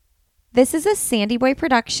This is a Sandy Boy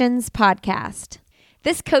Productions podcast.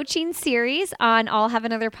 This coaching series on I'll Have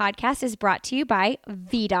Another Podcast is brought to you by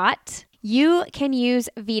VDOT. You can use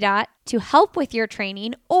VDOT to help with your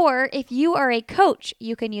training, or if you are a coach,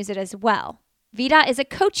 you can use it as well. VDOT is a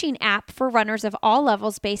coaching app for runners of all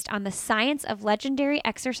levels based on the science of legendary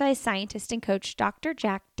exercise scientist and coach Dr.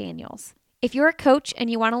 Jack Daniels. If you're a coach and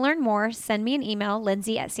you want to learn more, send me an email,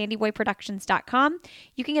 lindsay@sandyboyproductions.com.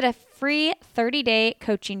 You can get a free 30-day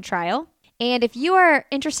coaching trial. And if you are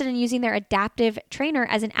interested in using their adaptive trainer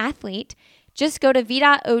as an athlete, just go to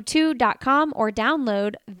vdot02.com or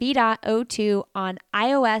download vdot02 on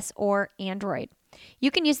iOS or Android. You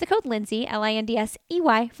can use the code Lindsay,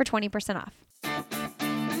 LINDSEY, for 20% off.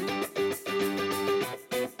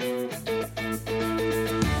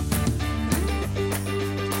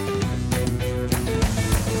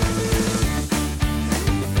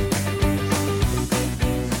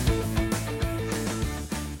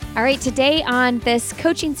 All right, today on this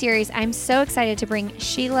coaching series, I'm so excited to bring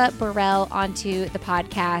Sheila Burrell onto the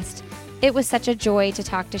podcast. It was such a joy to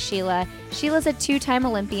talk to Sheila. Sheila's a 2-time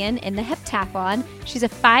Olympian in the heptathlon. She's a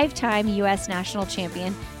 5-time U.S. national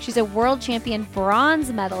champion. She's a world champion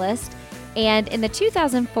bronze medalist. And in the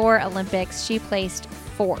 2004 Olympics, she placed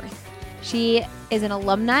 4th. She is an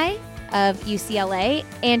alumni of UCLA,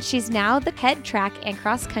 and she's now the head track and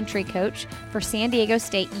cross country coach for San Diego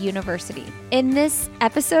State University. In this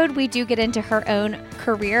episode, we do get into her own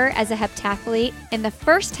career as a heptathlete in the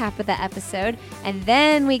first half of the episode, and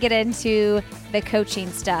then we get into the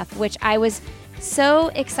coaching stuff, which I was so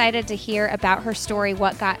excited to hear about her story,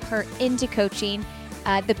 what got her into coaching,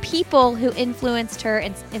 the people who influenced her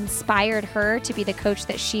and inspired her to be the coach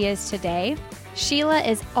that she is today. Sheila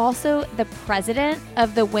is also the president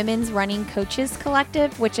of the Women's Running Coaches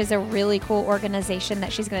Collective, which is a really cool organization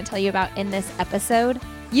that she's going to tell you about in this episode.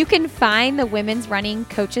 You can find the Women's Running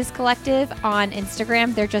Coaches Collective on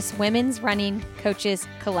Instagram. They're just Women's Running Coaches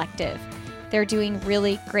Collective. They're doing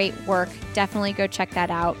really great work. Definitely go check that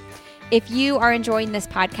out. If you are enjoying this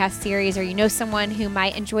podcast series or you know someone who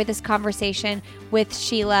might enjoy this conversation with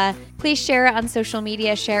Sheila, please share it on social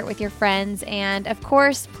media, share it with your friends, and of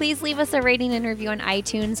course, please leave us a rating and review on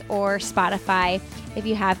iTunes or Spotify. If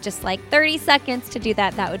you have just like 30 seconds to do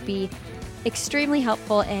that, that would be extremely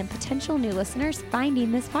helpful in potential new listeners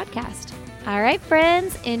finding this podcast. All right,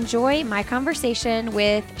 friends, enjoy my conversation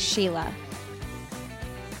with Sheila.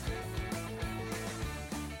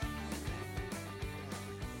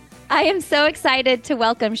 I am so excited to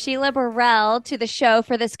welcome Sheila Burrell to the show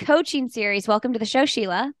for this coaching series. Welcome to the show,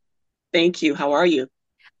 Sheila. Thank you. How are you?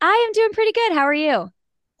 I am doing pretty good. How are you?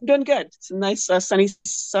 I'm doing good. It's a nice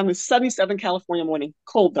sunny Southern California morning.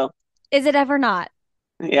 Cold though. Is it ever not?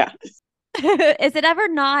 Yeah. Is it ever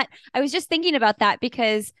not? I was just thinking about that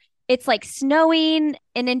because it's like snowing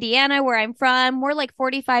in Indiana where I'm from. We're like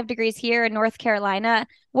 45 degrees here in North Carolina.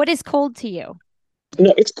 What is cold to you?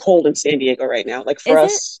 No, it's cold in San Diego right now. Like for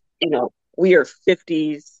us, we are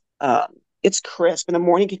 50s. It's crisp. In the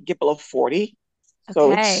morning it can get below 40.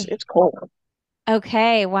 So Okay. it's cold.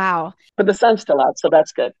 Okay. Wow. But the sun's still out, so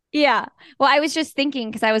that's good. Yeah. Well, I was just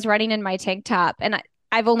thinking because I was running in my tank top and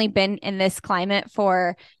I've only been in this climate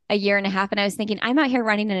for a year and a half. And I was thinking, I'm out here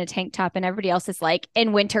running in a tank top and everybody else is like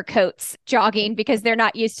in winter coats jogging because they're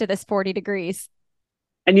not used to this 40 degrees.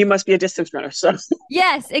 And you must be a distance runner, so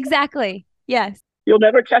Yes, exactly. Yes. you'll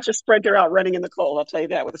never catch a sprinter out running in the cold. I'll tell you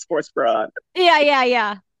that with a sports bra on.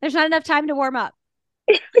 Yeah. There's not enough time to warm up.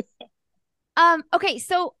 Okay,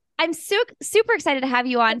 so I'm super excited to have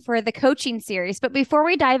you on for the coaching series. But before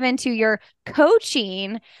we dive into your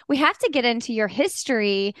coaching, we have to get into your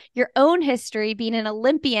history, your own history, being an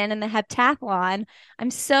Olympian in the heptathlon.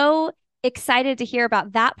 I'm so excited to hear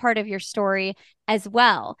about that part of your story as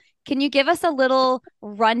well. Can you give us a little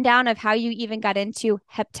rundown of how you even got into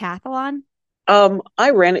heptathlon?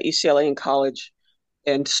 I ran at UCLA in college.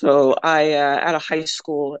 And so I, out of high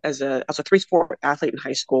school, I was a 3-sport athlete in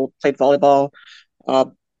high school, played volleyball, uh,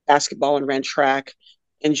 basketball, and ran track,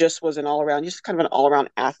 and just was just kind of an all-around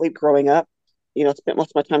athlete growing up. Spent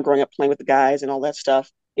most of my time growing up playing with the guys and all that stuff.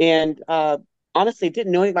 And honestly,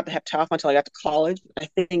 didn't know anything about the heptathlon until I got to college. I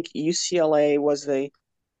think UCLA was the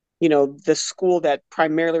school that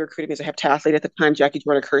primarily recruited me as a heptathlete at the time. Jackie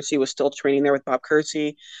Joyner-Kersee was still training there with Bob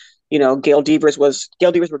Kersee. Gail Devers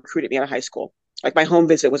recruited me out of high school. Like my home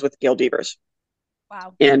visit was with Gail Devers.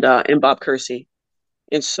 Wow. And Bob Kersee.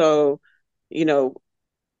 And so,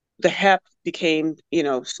 the HEP became,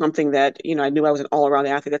 something that, I knew I was an all-around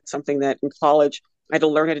athlete. That's something that in college, I had to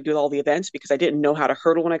learn how to do all the events because I didn't know how to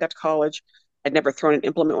hurdle when I got to college. I'd never thrown an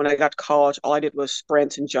implement when I got to college. All I did was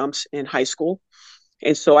sprints and jumps in high school.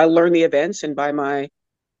 And so I learned the events. And by my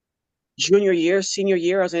junior year, senior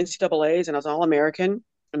year, I was in NCAA's and I was All American.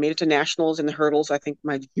 I made it to nationals in the hurdles, I think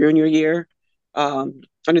my junior year,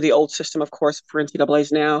 under the old system, of course, for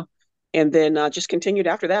NCAA's now. And then just continued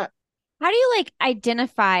after that. How do you like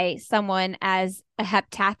identify someone as a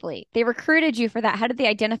heptathlete? They recruited you for that. How did they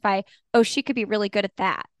identify, oh, she could be really good at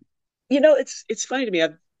that? It's funny to me.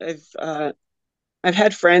 I've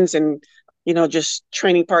had friends and just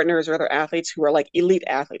training partners or other athletes who are like elite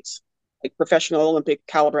athletes, like professional Olympic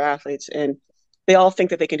caliber athletes, and they all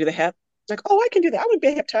think that they can do the hep. It's like, oh, I can do that. I would be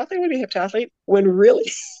a heptathlete. I would be a heptathlete. When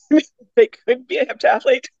really, they could be a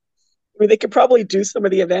heptathlete. I mean, they could probably do some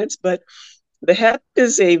of the events, but the hep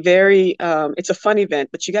is a very, it's a fun event.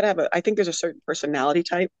 But you got to have I think there's a certain personality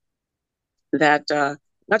type that,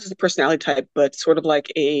 not just a personality type, but sort of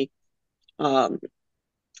like um,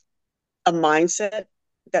 a mindset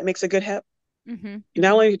that makes a good hep. Mm-hmm, Not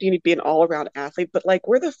mm-hmm. only do you need to be an all around athlete, but like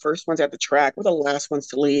we're the first ones at the track, we're the last ones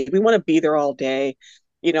to leave. We want to be there all day.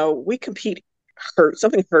 We compete hurt.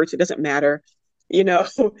 Something hurts, it doesn't matter. You know,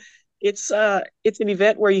 it's an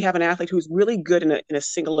event where you have an athlete who's really good in a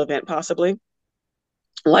single event, possibly,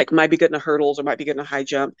 like might be good in the hurdles or might be good in a high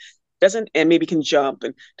jump, doesn't and maybe can jump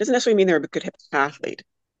and doesn't necessarily mean they're a good athlete.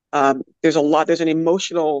 There's an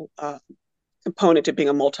emotional component to being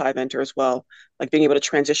a multi-eventer as well, like being able to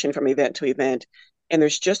transition from event to event. And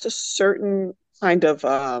there's just a certain kind of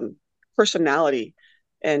personality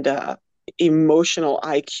and emotional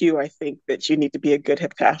IQ, I think, that you need to be a good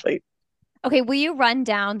heptathlete. Okay, will you run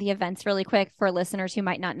down the events really quick for listeners who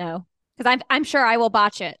might not know? Because I'm sure I will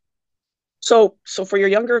botch it. So for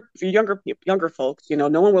younger folks,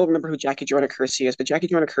 no one will remember who Jackie Joyner Kersee is, but Jackie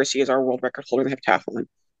Joyner Kersee is our world record holder in the heptathlon.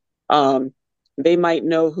 Um, they might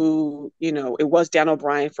know who, it was Dan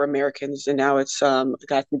O'Brien for Americans, and now it's a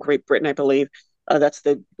guy from Great Britain, I believe. That's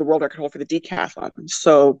the world record holder for the decathlon.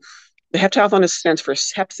 So the heptathlon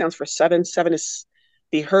hep stands for seven. Seven is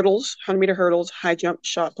the hurdles, 100-meter hurdles, high jump,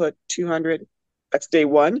 shot put, 200. That's day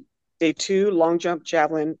one. Day two, long jump,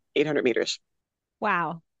 javelin, 800 meters.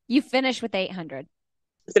 Wow. You finished with 800.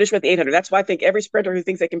 Finish with the 800. That's why I think every sprinter who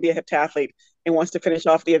thinks they can be a heptathlete and wants to finish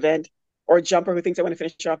off the event, or a jumper who thinks they want to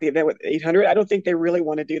finish off the event with 800, I don't think they really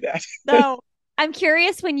want to do that. No. I'm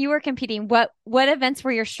curious when you were competing, what events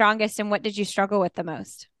were your strongest and what did you struggle with the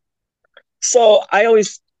most? So I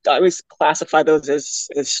always classify those as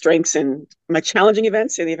strengths and my challenging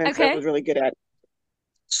events and the events that I Okay. was really good at.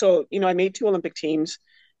 So, I made two Olympic teams.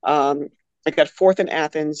 Um, I got fourth in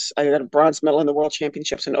Athens. I got a bronze medal in the World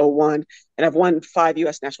Championships in '01, and I've won 5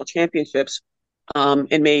 U.S. national championships,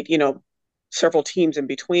 and made, several teams in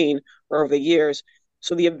between or over the years.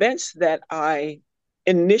 So the events that I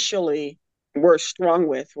initially were strong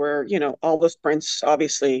with were, all the sprints,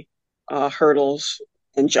 obviously, hurdles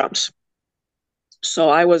and jumps. So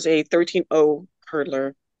I was a 13.0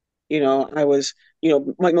 hurdler. I was,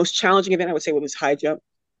 my most challenging event I would say was high jump.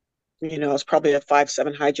 I was probably a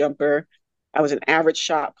 5'7" high jumper. I was an average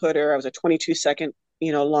shot putter. I was a 22-second,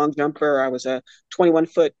 long jumper. I was a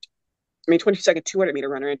 22-second 200-meter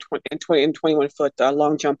runner and 21-foot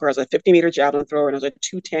long jumper. I was a 50-meter javelin thrower and I was a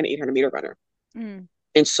 210 800-meter runner. Mm.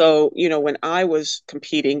 And so, when I was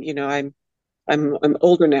competing, I'm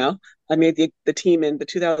older now. I made the team in the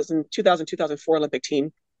 2004 Olympic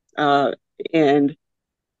team, uh, and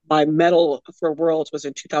my medal for Worlds was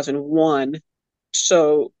in 2001.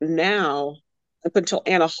 So now, up until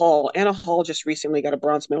Anna Hall just recently got a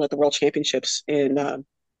bronze medal at the World Championships in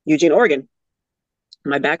Eugene, Oregon.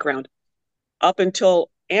 My background, up until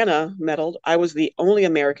Anna medaled, I was the only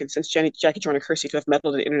American since Jackie Joyner Kersee to have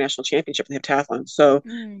medaled at an international championship in the heptathlon. So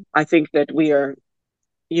Mm. I think that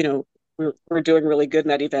you know, we're doing really good in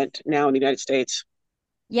that event now in the United States.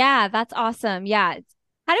 Yeah, that's awesome. Yeah.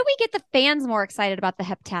 How do we get the fans more excited about the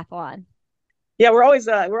heptathlon? Yeah, we're always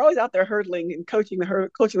out there hurdling and coaching the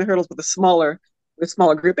hurdles with a smaller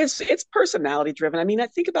group. It's personality driven. I mean, I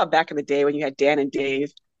think about back in the day when you had Dan and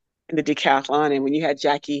Dave in the decathlon, and when you had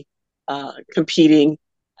Jackie competing.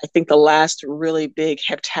 I think the last really big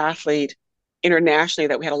heptathlete internationally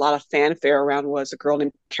that we had a lot of fanfare around was a girl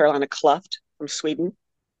named Carolina Kluft from Sweden.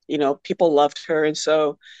 People loved her, and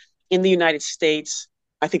so in the United States,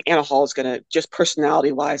 I think Anna Hall is going to, just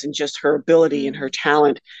personality wise and just her ability and her Mm.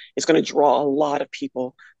 talent, is going to draw a lot of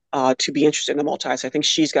people to be interested in the multis. I think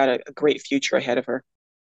she's got a great future ahead of her.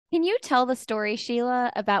 Can you tell the story,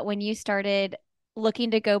 Sheila, about when you started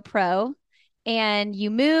looking to go pro and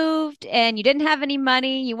you moved and you didn't have any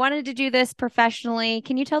money? You wanted to do this professionally.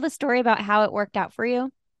 Can you tell the story about how it worked out for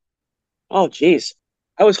you? Oh, geez.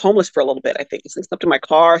 I was homeless for a little bit, I think. I slept in my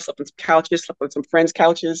car, slept on some couches, slept on some friends'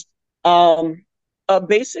 couches. Um,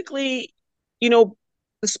 Basically, you know,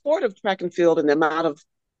 the sport of track and field and the amount of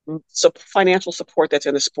so financial support that's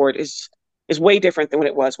in the sport is way different than what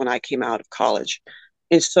it was when I came out of college.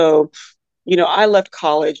 And so, I left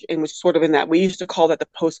college and was sort of in that, we used to call that the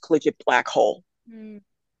post collegiate black hole. Mm.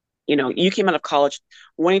 You came out of college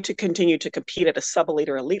wanting to continue to compete at a sub elite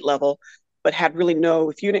or elite level, but had really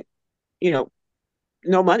if you didn't, you know,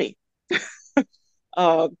 no money.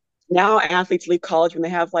 Uh, Now athletes leave college when they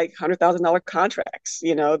have like $100,000 contracts.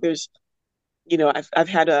 I've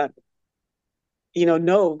had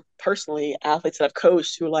know personally athletes that I've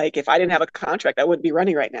coached who like, if I didn't have a contract, I wouldn't be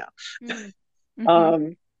running right now. Mm. Hmm.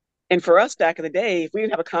 Um, and for us back in the day, if we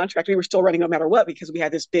didn't have a contract, we were still running no matter what because we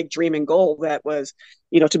had this big dream and goal that was,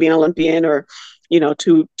 to be an Olympian or,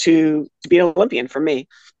 to be an Olympian for me.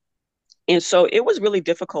 And so it was really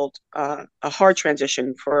difficult, a hard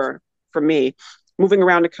transition for me, moving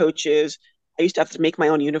around to coaches. I used to have to make my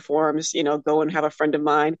own uniforms, go and have a friend of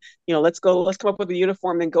mine, let's come up with a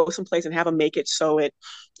uniform, then go someplace and have them make it. So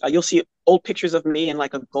you'll see old pictures of me in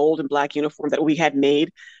like a gold and black uniform that we had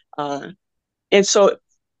made. And so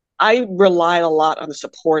I relied a lot on the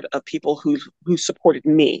support of people who supported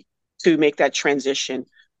me to make that transition.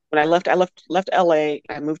 When I left LA.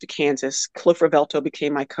 I moved to Kansas. Cliff Revelto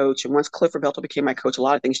became my coach, and once Cliff Revelto became my coach, a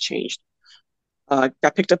lot of things changed.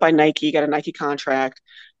 Got picked up by Nike, got a Nike contract,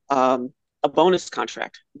 um, a bonus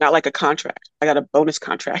contract, not like a contract. I got a bonus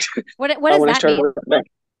contract What does when I that started mean? working there.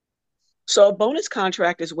 So a bonus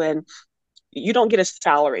contract is when you don't get a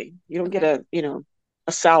salary. You don't get Okay.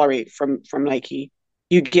 a salary from Nike.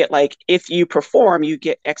 You get like, if you perform, you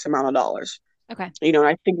get X amount of dollars. Okay. And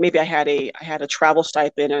I think maybe I had a travel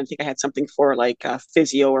stipend, and I think I had something for like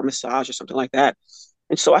physio or massage or something like that.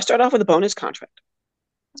 And so I started off with a bonus contract,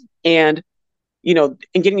 and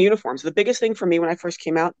and getting uniforms. The biggest thing for me when I first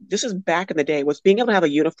came out, this is back in the day, was being able to have a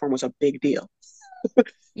uniform was a big deal.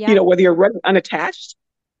 Yeah. Whether you're running unattached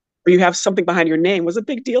or you have something behind your name was a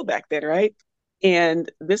big deal back then, right?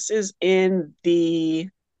 And this is in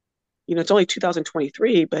it's only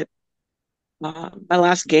 2023, but my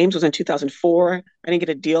last games was in 2004. I didn't get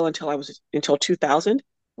a deal until 2000.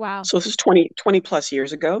 Wow. So this is 20 plus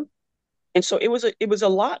years ago. And so it was a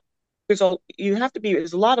lot. There's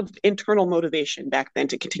a lot of internal motivation back then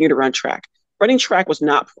to continue to run track. Running track was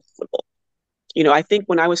not profitable. I think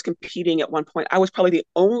when I was competing at one point, I was probably the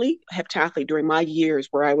only heptathlete during my years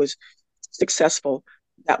where I was successful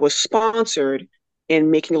that was sponsored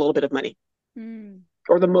and making a little bit of money, Mm.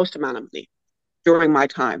 or the most amount of money during my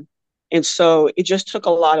time. And so it just took a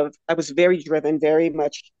lot of, I was very driven, very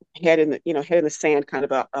much head in the sand kind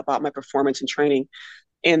of about my performance and training.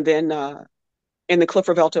 And then Cliff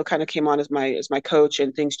Revelto kind of came on as my coach,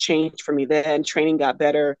 and things changed for me then. Training got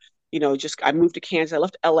better. Just I moved to Kansas. I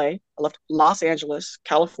left LA. I left Los Angeles,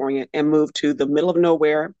 California, and moved to the middle of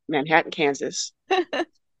nowhere, Manhattan, Kansas,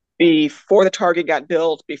 before the Target got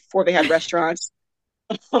built, before they had restaurants.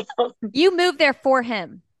 You moved there for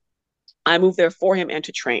him. I moved there for him and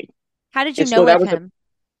to train. How did you And so know that of was him?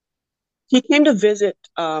 he came to visit.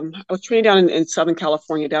 I was training down in Southern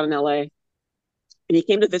California, down in LA, and he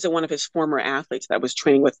came to visit one of his former athletes that I was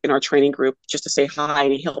training with in our training group, just to say hi.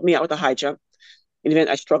 And he helped me out with a high jump, an event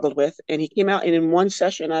I struggled with. And he came out, and in one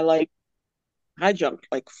session, I jumped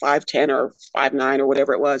like 5'10" or 5'9" or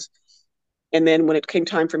whatever it was. And then when it came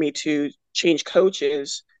time for me to change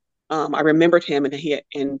coaches, I remembered him,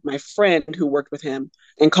 and my friend who worked with him,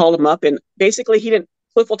 and called him up. And basically, he didn't.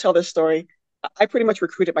 Cliff will tell this story. I pretty much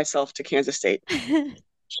recruited myself to Kansas State.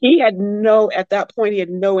 At that point, he had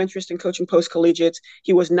no interest in coaching post collegiates.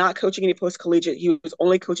 He was not coaching any post collegiate. He was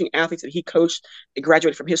only coaching athletes that he coached that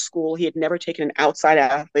graduated from his school. He had never taken an outside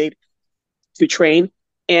athlete to train.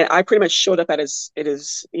 And I pretty much showed up in his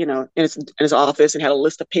office, and had a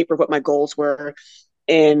list of paper of what my goals were,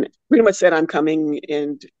 and pretty much said, "I'm coming,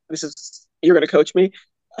 and you're going to coach me."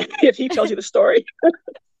 If he tells you the story.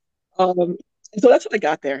 Um, so that's what I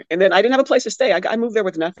got there. And then I didn't have a place to stay. I moved there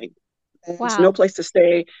with nothing. There's no Wow. place to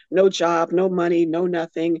stay, no job, no money, no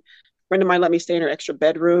nothing. A friend of mine let me stay in her extra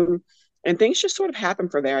bedroom, and things just sort of happened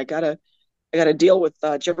from there. I got a deal with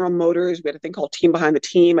General Motors. We had a thing called Team Behind the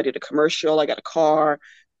Team. I did a commercial. I got a car.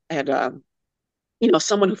 I had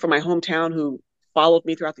someone from my hometown who followed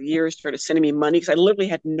me throughout the years, started sending me money because I literally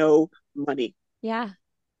had no money, Yeah.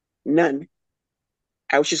 none.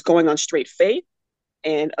 I was just going on straight faith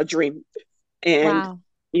and a dream, and Wow.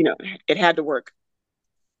 you know it had to work.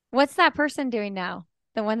 What's that person doing now?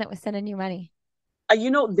 The one that was sending you money. They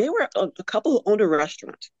were a couple who owned a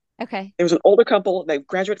restaurant. Okay. There was an older couple. They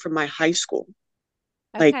graduated from my high school,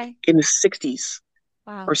 like Okay. in the '60s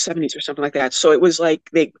or Wow. '70s or something like that. So it was like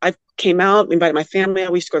I came out, invited my family.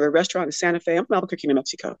 We used to go to the restaurant in Santa Fe. I'm from Albuquerque, New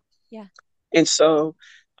Mexico. Yeah. And so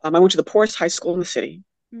I went to the poorest high school in the city.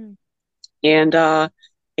 Mm.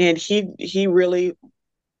 And he really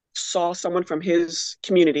saw someone from his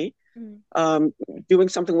community Mm. um, doing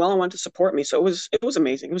something well and wanted to support me. So it was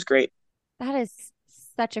amazing. It was great. That is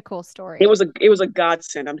such a cool It story. was a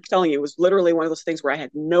godsend. I'm telling you, it was literally one of those things where I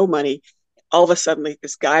had no money. All of a sudden, like,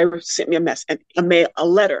 this guy sent me a mess and a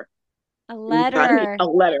letter, A not me, letter. a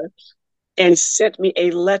letter, and sent me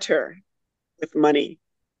a letter with money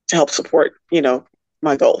to help support,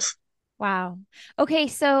 my goals. Wow. Okay,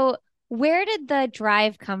 so where did the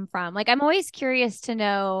drive come from? Like, I'm always curious to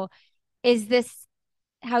know, is this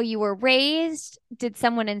how you were raised? Did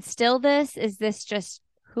someone instill this? Is this just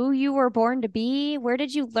who you were born to be? Where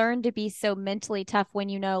did you learn to be so mentally tough when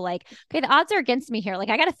you know, like, okay, the odds are against me here. Like,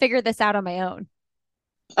 I got to figure this out on my own.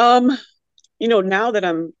 Um, now that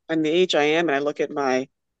I'm the age I am, and I look at my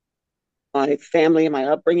family and my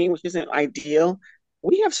upbringing, which isn't ideal,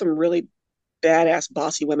 we have some really badass,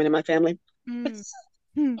 bossy women in my family. Mm.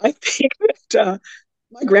 Hmm. I think that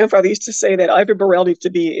my grandfather used to say that every Burrell needs to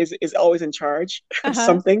be is always in charge of Uh-huh.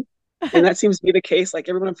 something, and that seems to be the case. Like,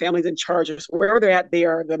 everyone in the family is in charge of wherever they're at. They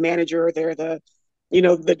are the manager, they're the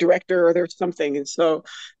director, or there's something. And so,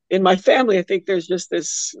 in my family, I think there's just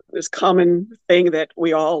this common thing that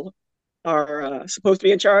we all are supposed to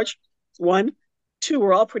be in charge. One, two,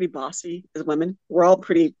 we're all pretty bossy as women. We're all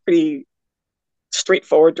pretty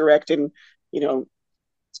straightforward, direct, and you know.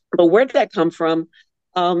 But where did that come from?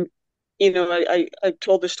 Um, I've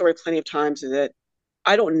told this story plenty of times that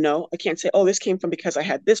I don't know. I can't say, oh, this came from because I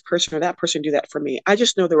had this person or that person do that for me. I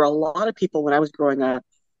just know there were a lot of people when I was growing up.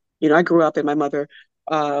 I grew up and my mother,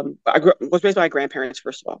 was raised by my grandparents,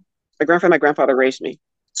 first of all. My grandfather and my grandfather raised me.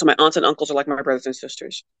 So my aunts and uncles are like my brothers and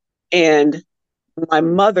sisters. And my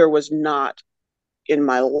mother was not in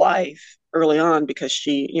my life early on because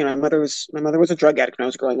my mother was a drug addict when I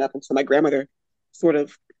was growing up. And so my grandmother sort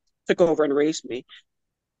of took over and raised me.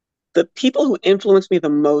 The people who influenced me the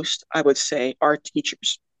most, I would say, are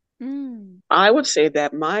teachers. Mm. I would say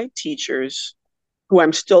that my teachers, who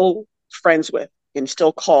I'm still friends with and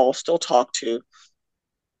still call, still talk to,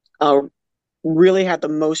 uh, really had the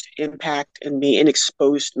most impact in me and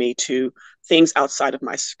exposed me to things outside of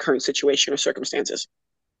my current situation or circumstances.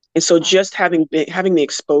 And so, Wow. just having the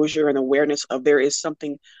exposure and awareness of there is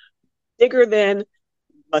something bigger than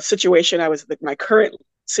a situation I was like my current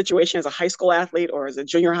situation as a high school athlete or as a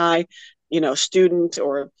junior high, student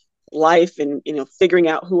or life, and figuring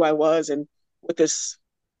out who I was and what this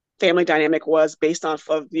family dynamic was based off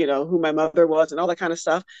of who my mother was and all that kind of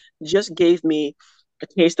stuff, just gave me a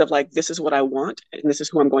taste of, like, this is what I want and this is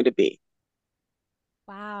who I'm going to be.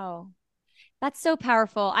 Wow. That's so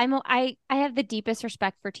powerful. I have the deepest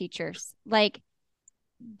respect for teachers. Like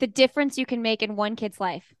the difference you can make in one kid's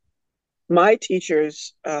life. My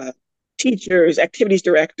teachers, activities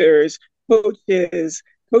directors, coaches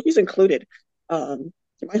included.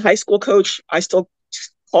 My high school coach, I still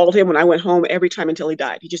called him when I went home every time until he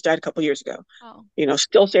died. He just died a couple years ago. Oh.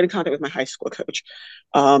 Still stayed in contact with my high school coach.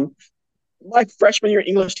 Um, my freshman year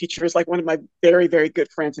English teacher is like one of my very, very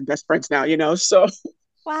good friends and best friends now. So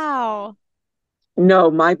Wow.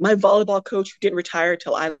 no, my volleyball coach didn't retire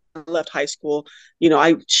till I left high school.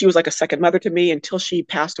 She was like a second mother to me until she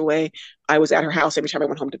passed away. I was at her house every time I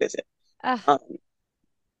went home to visit. Ugh. Um,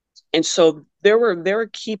 and so there were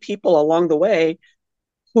key people along the way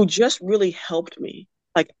who just really helped me.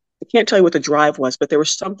 Like, I can't tell you what the drive was, but there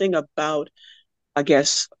was something about, I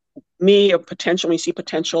guess, me, a potential. When you see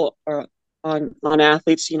potential on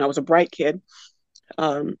athletes, I was a bright kid,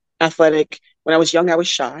 athletic. When I was young, I was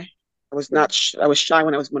shy. I was not. I was shy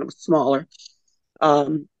when I was smaller.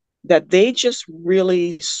 Um, that they just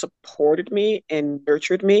really supported me and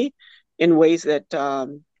nurtured me in ways that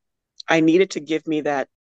I needed to give me that.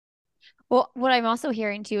 Well, what I'm also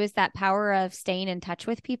hearing too is that power of staying in touch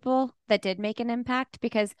with people that did make an impact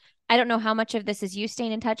because I don't know how much of this is you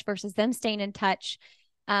staying in touch versus them staying in touch.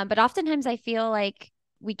 But oftentimes I feel like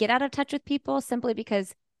we get out of touch with people simply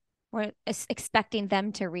because we're expecting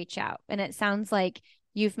them to reach out. And it sounds like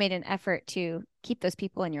you've made an effort to keep those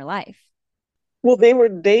people in your life. Well, they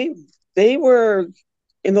were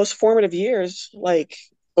in those formative years. Like,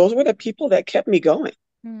 those were the people that kept me going.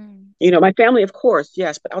 Hmm. My family, of course,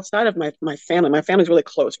 yes, but outside of my family's really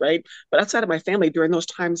close, right? But outside of my family, during those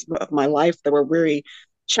times of my life that were very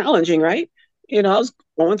challenging, right? I was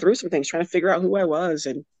going through some things, trying to figure out who I was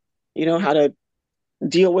and, how to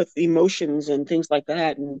deal with emotions and things like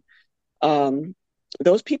that. And um,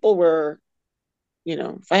 those people were,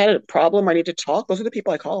 if I had a problem, I need to talk, those are the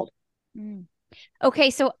people I called. Hmm. Okay,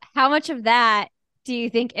 so how much of that do you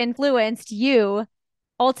think influenced you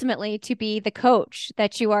ultimately to be the coach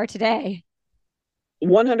that you are today?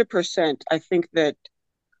 100%. I think that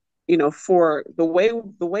for the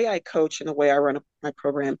way I coach and the way I run my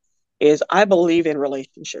program is I believe in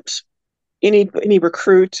relationships. Any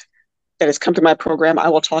recruit that has come to my program, I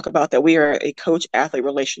will talk about that we are a coach athlete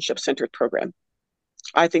relationship centered program.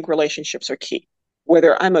 I think relationships are key.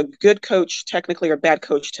 Whether I'm a good coach technically or bad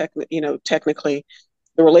coach technically,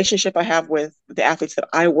 the relationship I have with the athletes that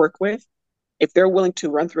I work with, if they're willing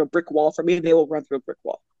to run through a brick wall for me, they will run through a brick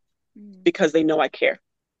wall because they know I care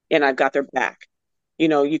and I've got their back.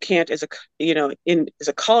 You can't as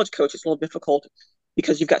a college coach, it's a little difficult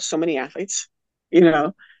because you've got so many athletes, you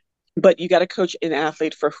know, but you got to coach an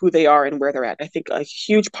athlete for who they are and where they're at. I think a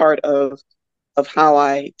huge part of how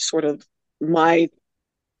I sort of my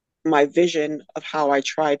my vision of how I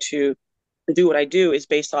try to do what I do is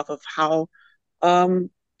based off of how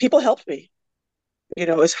people helped me.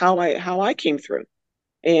 Is how I came through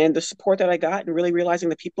and the support that I got, and really realizing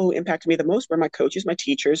the people who impacted me the most were my coaches, my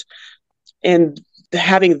teachers, and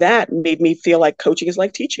having that made me feel like coaching is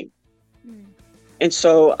like teaching. Mm. And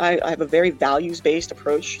so I have a very values-based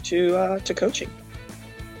approach to coaching.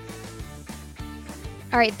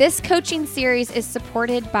 All right, this coaching series is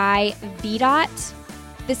supported by VDOT.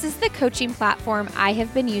 This is the coaching platform I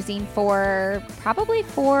have been using for probably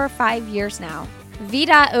 4 or 5 years now.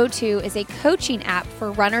 VDOT02 is a coaching app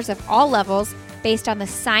for runners of all levels based on the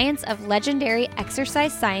science of legendary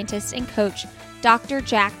exercise scientist and coach Dr.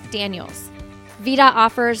 Jack Daniels. VDOT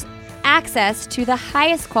offers access to the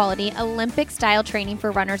highest quality Olympic-style training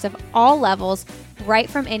for runners of all levels right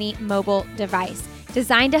from any mobile device.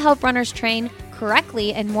 Designed to help runners train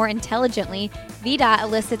correctly and more intelligently, VDOT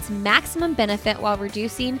elicits maximum benefit while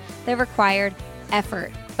reducing the required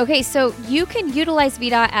effort. Okay, so you can utilize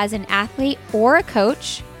VDOT as an athlete or a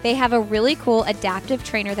coach. They have a really cool adaptive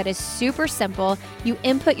trainer that is super simple. You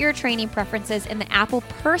input your training preferences and the app will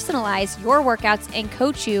personalize your workouts and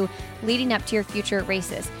coach you leading up to your future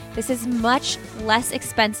races. This is much less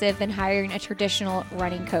expensive than hiring a traditional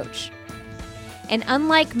running coach. And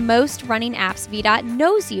unlike most running apps, VDOT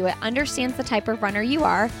knows you. It understands the type of runner you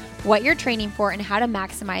are, what you're training for, and how to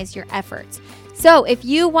maximize your efforts. So if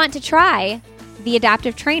you want to try the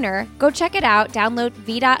adaptive trainer, go check it out. Download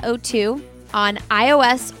VDOT02 on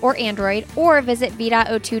iOS or Android, or visit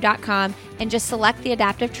VDOT02.com and just select the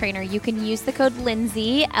adaptive trainer. You can use the code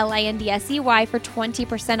Lindsey, LINDSEY, for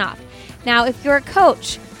 20% off. Now, if you're a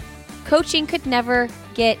coach, coaching could never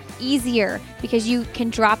get easier because you can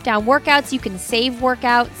drop down workouts, you can save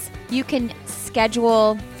workouts, you can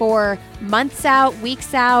schedule for months out,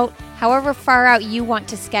 weeks out, however far out you want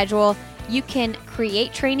to schedule. You can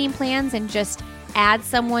create training plans and just add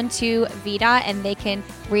someone to VDOT and they can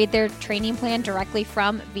read their training plan directly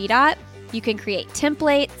from VDOT. You can create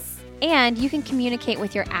templates and you can communicate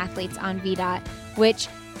with your athletes on VDOT, which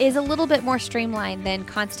is a little bit more streamlined than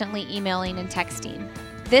constantly emailing and texting.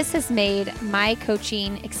 This has made my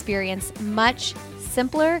coaching experience much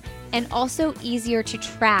simpler and also easier to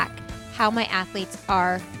track how my athletes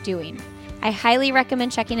are doing. I highly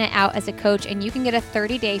recommend checking it out as a coach, and you can get a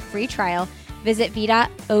 30-day free trial. Visit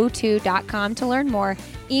VDOT02.com to learn more.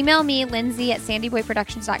 Email me, Lindsey, at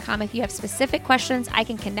sandyboyproductions.com if you have specific questions. I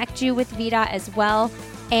can connect you with VDOT as well.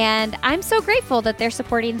 And I'm so grateful that they're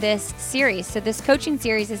supporting this series. So this coaching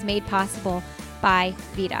series is made possible by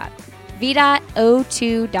VDOT.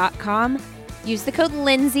 VDOT02.com. Use the code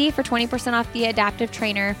Lindsey for 20% off the adaptive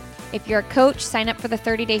trainer. If you're a coach, sign up for the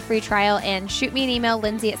 30-day free trial and shoot me an email,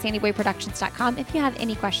 Lindsey at sandyboyproductions.com, if you have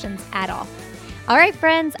any questions at all. All right,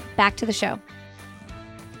 friends, back to the show.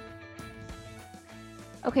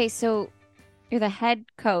 Okay, so you're the head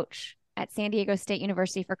coach at San Diego State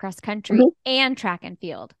University for cross country and track and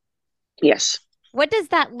field. Yes. What does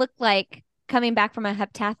that look like coming back from a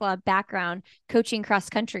heptathlon background, coaching cross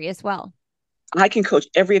country as well? I can coach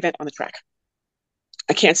every event on the track.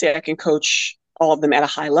 I can't say I can coach all of them at a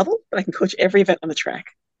high level, but I can coach every event on the track.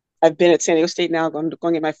 I've been at San Diego State now,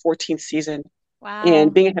 going in my 14th season. Wow.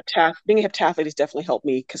 And being a heptathlete has definitely helped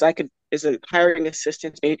me because I could, as a hiring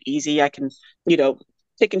assistant, made it easy. I can,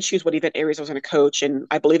 pick and choose what event areas I was going to coach. And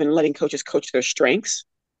I believe in letting coaches coach their strengths.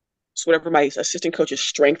 So whatever my assistant coach's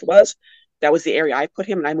strength was, that was the area I put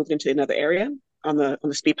him, and I moved into another area on the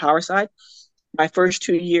speed power side. My first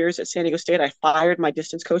 2 years at San Diego State, I fired my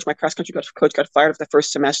distance coach. My cross country coach got fired after the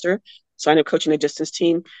first semester. So I ended up coaching the distance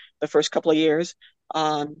team the first couple of years.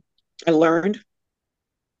 I learned,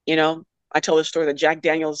 I tell the story that Jack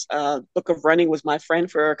Daniels' Book of Running was my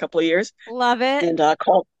friend for a couple of years. Love it. And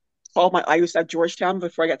I used to have Georgetown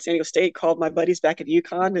before I got San Diego State, called my buddies back at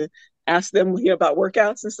UConn to ask them about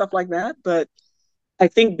workouts and stuff like that. But I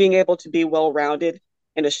think being able to be well-rounded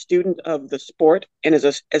and a student of the sport and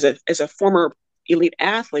as a former elite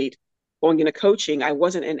athlete, going into coaching, I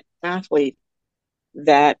wasn't an athlete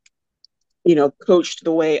that, coached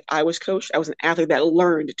the way I was coached. I was an athlete that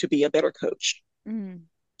learned to be a better coach. Mm.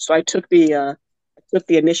 So I took the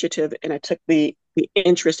initiative, and I took the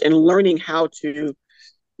interest in learning how to,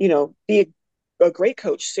 be a great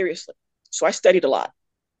coach seriously. So I studied a lot,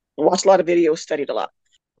 watched a lot of videos, studied a lot.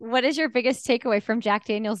 What is your biggest takeaway from Jack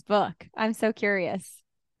Daniel's book? I'm so curious.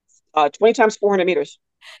 20 times 400 meters.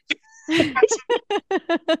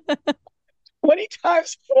 20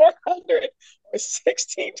 times 400 or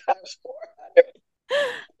 16 times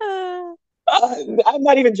 400. I'm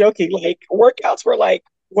not even joking. Like, workouts were like,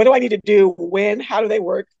 what do I need to do? When? How do they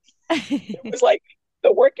work? It was like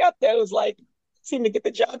the workout that was like seemed to get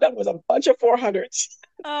the job done was a bunch of 400s.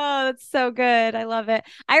 Oh, that's so good. I love it.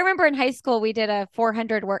 I remember in high school we did a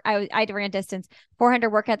 400 work. I ran distance 400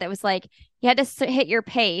 workout that was like you had to hit your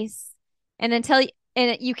pace, and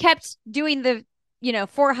you kept doing the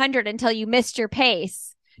 400 until you missed your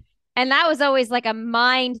pace, and that was always like a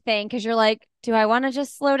mind thing because you're like, do I want to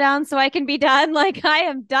just slow down so I can be done? Like I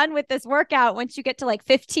am done with this workout once you get to like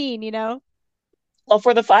 15, you know? Well,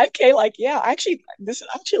 for the 5K, like, yeah, I actually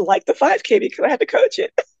like the 5K because I had to coach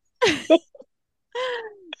it.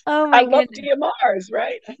 Oh I my love goodness. DMRs,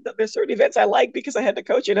 right? There's certain events I like because I had to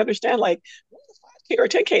coach it and understand, like, 5K or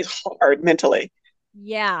 10K is hard mentally.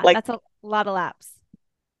 Yeah, Like, that's a lot of laps.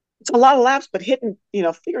 it's a lot of laps, but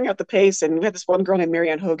figuring out the pace. And we had this one girl named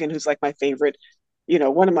Marianne Hogan, who's like my favorite,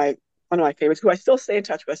 one of my favorites, who I still stay in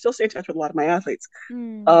touch with. I still stay in touch with a lot of my athletes.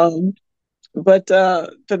 Hmm. Um, but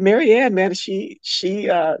Marianne, man, she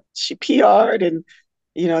PR'd, and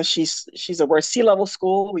we're at sea level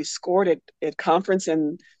school. We scored at conference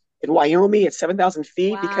in Wyoming at 7,000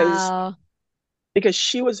 feet Wow. because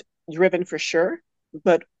she was driven for sure.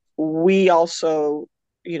 But we also,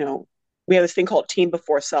 you know, we have this thing called team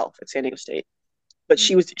before self at San Diego State. But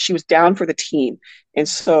she was down for the team, and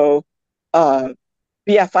so uh,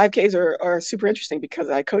 yeah, 5Ks are super interesting because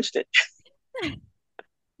I coached it.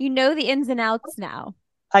 You know the ins and outs now.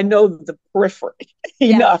 I know the periphery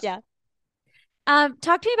Yeah, enough. yeah.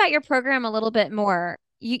 Talk to me about your program a little bit more.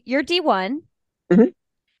 You're D1. Mhm.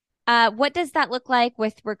 What does that look like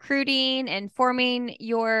with recruiting and forming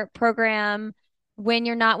your program when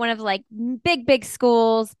you're not one of like big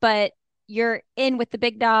schools, but you're in with the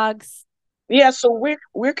big dogs? Yeah, so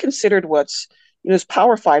we're considered what's as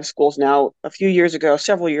Power 5 schools now. A few years ago,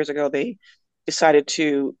 several years ago, they decided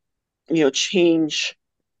to change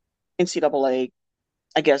NCAA.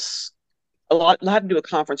 I guess a lot to do with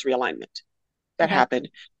conference realignment that Okay. happened,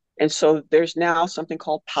 and so there's now something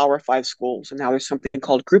called Power 5 schools, and now there's something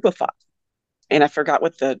called Group of 5, and I forgot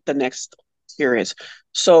what the next tier is.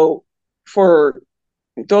 So for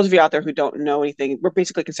those of you out there who don't know anything, we're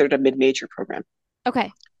basically considered a mid-major program.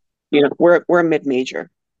 Okay. We're a mid-major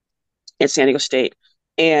at San Diego State.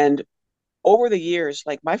 And over the years,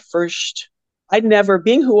 like I'd never,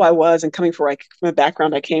 being who I was and coming from a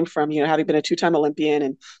background I came from, having been a two-time Olympian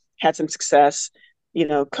and had some success,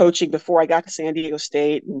 coaching before I got to San Diego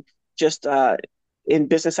State, and just in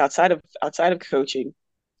business outside of coaching.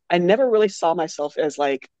 I never really saw myself as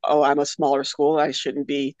like, oh, I'm a smaller school. I shouldn't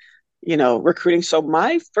be, recruiting. So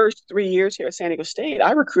my first 3 years here at San Diego State,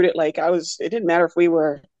 I recruited like it didn't matter if we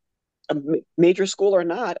were a major school or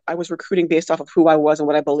not. I was recruiting based off of who I was and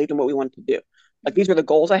what I believed and what we wanted to do. Like, these were the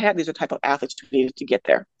goals I had. These are the type of athletes we needed to get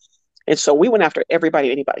there. And so we went after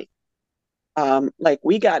everybody, anybody. Like,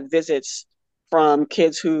 we got visits from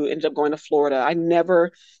kids who ended up going to Florida. I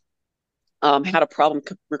never had a problem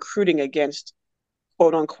recruiting against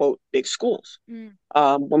quote unquote big schools. Mm,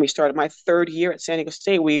 When we started my third year at San Diego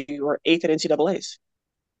State, we were eighth at NCAA's.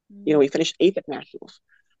 mm, We finished eighth at nationals.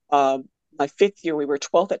 My fifth year, we were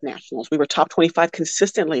 12th at nationals. We were top 25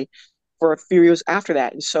 consistently for a few years after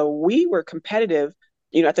that. And so we were competitive,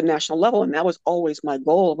 at the national level. And that was always my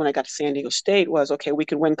goal when I got to San Diego State was, okay, we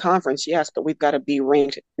can win conference, yes, but we've got to be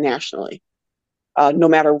ranked nationally. No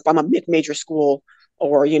matter if I'm a mid-major school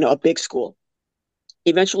or, a big school.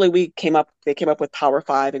 Eventually they came up with Power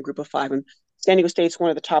 5 and Group of 5. And San Diego State's one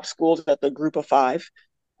of the top schools at the Group of 5.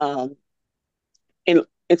 Um, and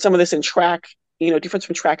some of this in track, difference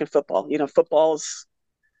from track and football. Football's,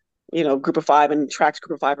 Group of 5, and track's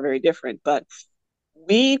Group of 5 are very different. But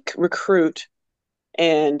we recruit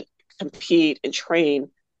and compete and train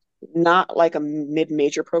not like a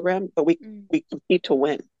mid-major program, but we mm, we compete to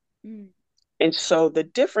win. mm, And so the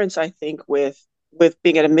difference, I think, with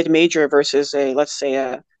being at a mid-major versus let's say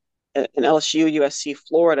an LSU, USC,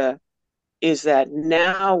 Florida, is that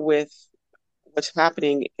now with what's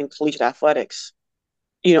happening in collegiate athletics,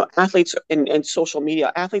 athletes and social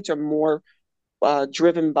media, athletes are more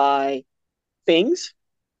driven by things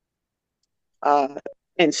uh,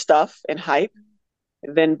 and stuff and hype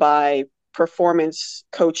than by performance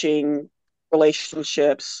coaching,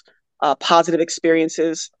 relationships, positive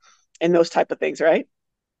experiences, and those type of things, right?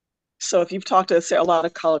 So if you've talked to say, a lot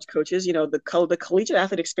of college coaches, the collegiate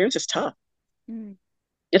athlete experience is tough. Mm.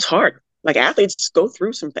 It's hard. Like athletes go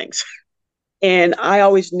through some things, and I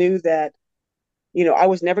always knew that I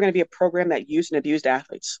was never going to be a program that used and abused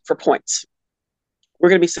athletes for points. We're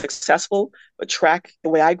going to be successful, but track, the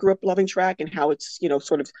way I grew up loving track and how it's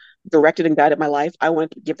sort of directed and guided my life, I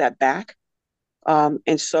wanted to give that back.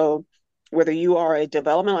 And so whether you are a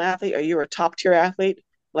developmental athlete or you're a top tier athlete,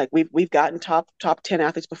 like we've gotten top 10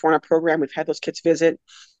 athletes before in our program. We've had those kids visit.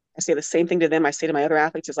 I say the same thing to them. I say to my other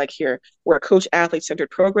athletes is like, here, we're a coach athlete centered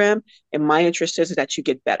program. And my interest is that you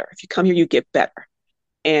get better. If you come here, you get better.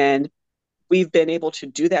 And we've been able to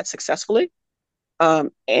do that successfully.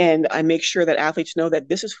 And I make sure that athletes know that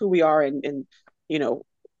this is who we are, and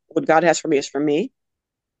what God has for me is for me.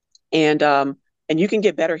 And you can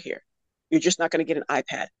get better here. You're just not going to get an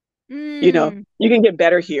iPad. Mm. You can get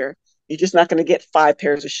better here. You're just not going to get 5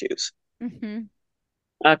 pairs of shoes Mm-hmm.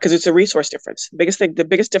 because it's a resource difference. The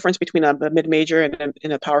biggest difference between a mid major and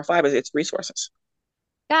a Power Five is its resources.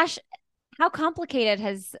 Gosh, how complicated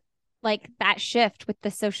has like that shift with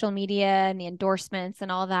the social media and the endorsements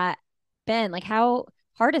and all that been? Like, how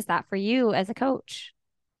hard is that for you as a coach?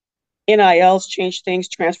 NILs change things.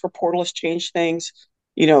 Transfer portal has changed things.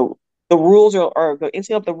 You know, the rules are the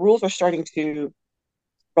NCAA. The rules are starting to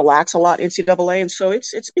relax a lot, NCAA, and so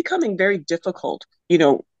it's becoming very difficult.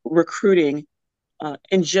 Recruiting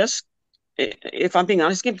and just if I'm being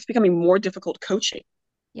honest, it's becoming more difficult coaching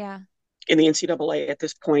Yeah. in the NCAA at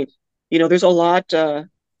this point. There's a lot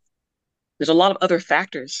of other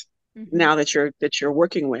factors Mm-hmm. now that you're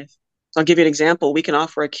working with. I'll give you an example. We can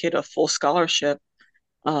offer a kid a full scholarship,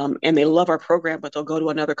 and they love our program, but they'll go to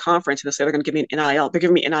another conference and they'll say they're going to give me an NIL. They're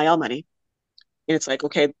giving me NIL money, and it's like,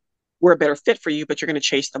 okay, we're a better fit for you, but you're going to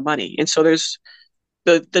chase the money. And so there's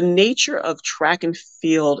the nature of track and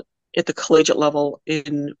field at the collegiate level,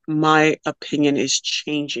 in my opinion, is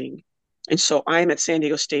changing. And so I'm at San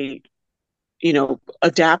Diego State,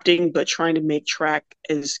 adapting, but trying to make track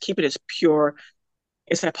keep it as pure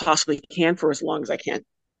as I possibly can for as long as I can.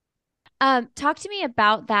 Talk to me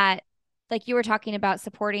about that. Like you were talking about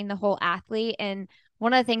supporting the whole athlete. And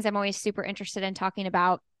one of the things I'm always super interested in talking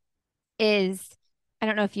about is I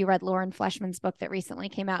don't know if you read Lauren Fleshman's book that recently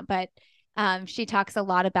came out, but she talks a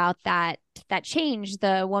lot about that change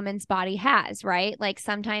the woman's body has, right? Like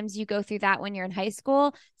sometimes you go through that when you're in high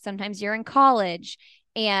school, sometimes you're in college,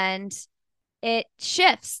 and it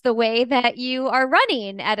shifts the way that you are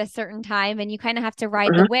running at a certain time and you kind of have to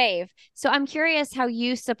ride the Uh-huh. wave. So I'm curious how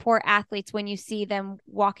you support athletes when you see them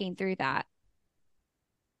walking through that.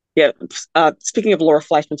 Yeah. Speaking of Laura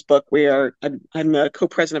Fleischman's book, I'm a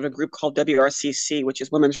co-president of a group called WRCC, which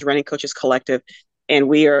is Women's Running Coaches Collective, and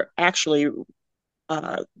we are actually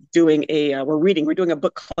uh, we're doing a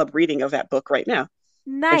book club reading of that book right now.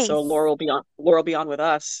 And so Nice. Laura will be on with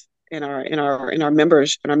us in our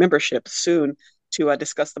membership soon to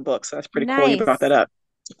discuss the book. So that's pretty cool. You brought that Nice. up.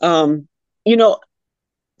 Um, you know,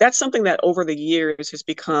 that's something that over the years has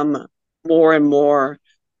become more and more.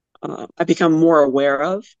 I've become more aware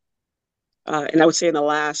of, and I would say in the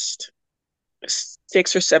last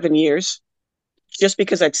 6 or 7 years, just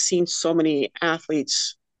because I'd seen so many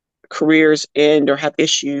athletes' careers end or have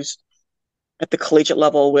issues at the collegiate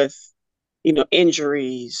level with,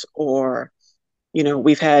 injuries, or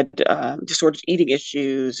we've had disordered eating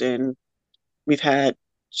issues, and we've had,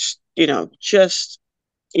 just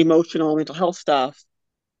emotional mental health stuff,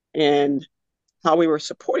 and how we were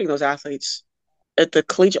supporting those athletes at the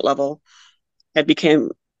collegiate level had become,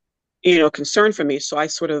 concern for me. So I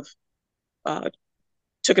sort of uh,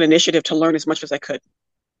 took an initiative to learn as much as I could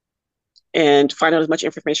and find out as much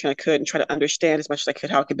information I could and try to understand as much as I could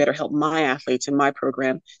how I could better help my athletes in my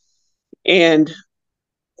program. And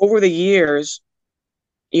over the years,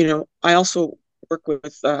 I also work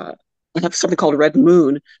with, I have something called Red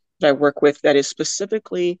Moon that I work with that is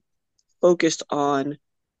specifically focused on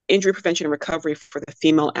injury prevention and recovery for the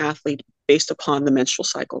female athlete based upon the menstrual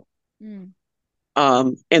cycle, Mm.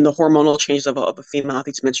 and the hormonal changes of a female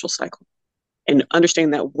athlete's menstrual cycle. And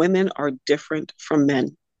understanding that women are different from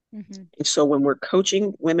men. Mm-hmm. And so when we're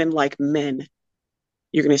coaching women like men,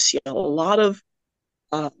 you're going to see a lot of,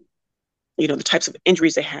 uh, the types of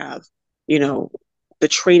injuries they have, you know, the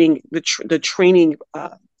training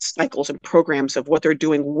cycles and programs of what they're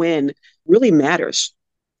doing when really matters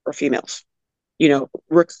for females.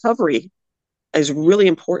 Recovery is really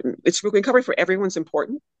important. Recovery for everyone's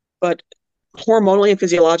important, but hormonally and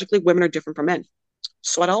physiologically, women are different from men.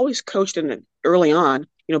 So I'd always coached early on.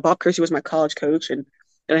 Bob Kersey was my college coach, and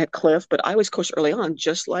then I had Cliff, but I always coached early on,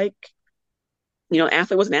 just like,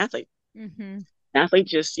 athlete was an athlete. Mm-hmm. Athlete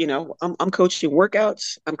just, I'm coaching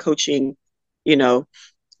workouts, I'm coaching, you know,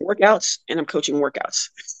 workouts, and I'm coaching workouts,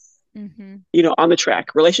 Mm-hmm. on the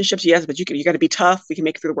track. Relationships, yes, but you got to be tough. We can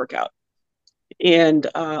make it through the workout. And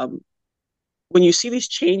when you see these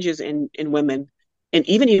changes in women, and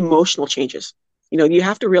even emotional changes, you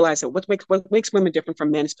have to realize that what makes women different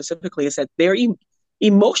from men specifically is that they're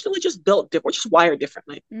emotionally just built different. We're just wired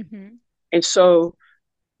differently. Mm-hmm. And so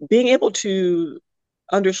being able to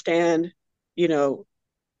understand, you know,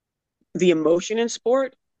 the emotion in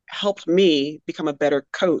sport helped me become a better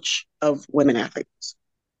coach of women athletes.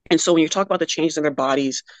 And so when you talk about the changes in their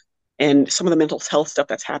bodies and some of the mental health stuff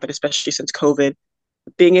that's happened, especially since COVID,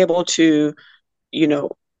 being able to, you know,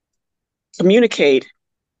 communicate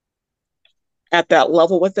at that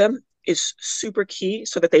level with them is super key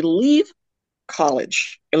so that they leave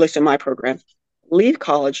college, at least in my program, leave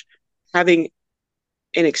college having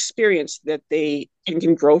an experience that they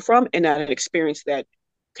can grow from and not an experience that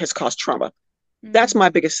has caused trauma. That's Mm. my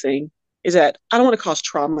biggest thing is that I don't want to cause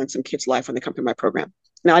trauma in some kid's life when they come through my program.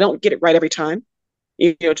 Now I don't get it right every time.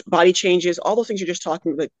 Body changes, all those things you're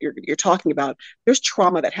talking about. There's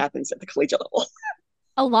trauma that happens at the collegiate level,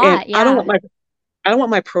 A and lot, I don't want yeah.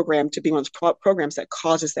 my program to be one of those programs that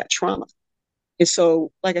causes that trauma. And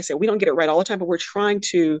so, like I said, we don't get it right all the time, but we're trying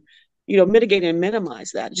to, mitigate and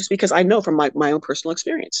minimize that. Just because I know from my own personal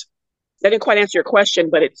experience. That didn't quite answer your question,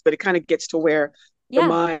 but it kind of gets to where Yeah.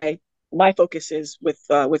 my focus is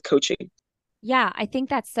with coaching. Yeah, I think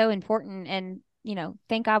that's so important. And,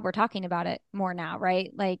 thank God we're talking about it more now,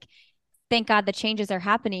 right? Like, thank God the changes are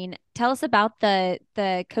happening. Tell us about the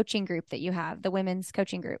coaching group that you have, the women's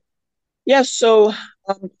coaching group. Yeah, so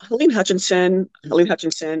Helene Hutchinson,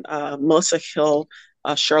 Melissa Hill,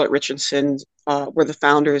 Charlotte Richardson were the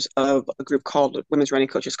founders of a group called Women's Running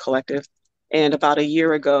Coaches Collective. And about a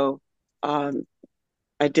year ago, um,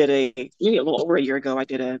 maybe a little over a year ago, I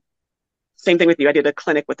did a same thing with you. I did a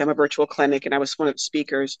clinic with them, a virtual clinic, and I was one of the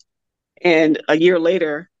speakers. And a year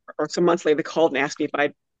later, or some months later, they called and asked me if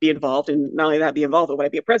I'd be involved. And not only that, be involved, but would I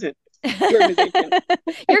be a president of the organization?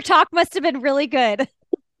 Your talk must have been really good.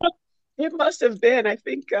 It must have been. I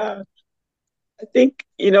think, the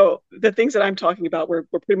things that I'm talking about were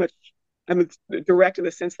pretty much, I'm direct in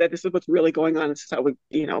the sense that this is what's really going on. This is how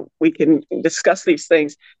we can discuss these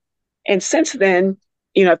things. And since then,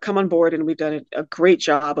 I've come on board and we've done a great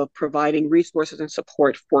job of providing resources and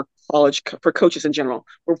support for coaches in general.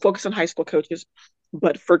 We're focused on high school coaches,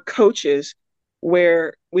 but for coaches,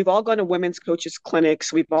 where we've all gone to women's coaches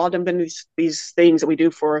clinics, we've all done these things that we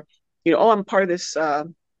do for, oh, I'm part of this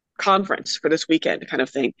conference for this weekend kind of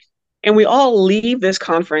thing. And we all leave this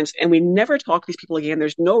conference and we never talk to these people again.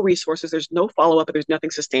 There's no resources, there's no follow up, and there's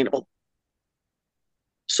nothing sustainable.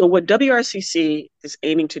 So what WRCC is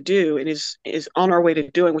aiming to do and is on our way to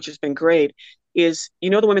doing, which has been great, is the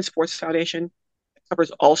Women's Sports Foundation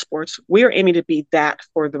covers all sports. We are aiming to be that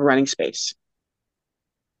for the running space,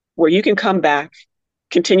 where you can come back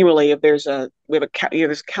continually if there's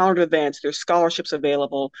calendar events, there's scholarships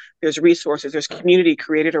available, there's resources, there's community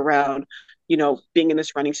created around being in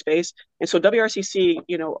this running space. And so WRCC,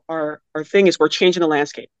 our thing is we're changing the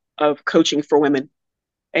landscape of coaching for women,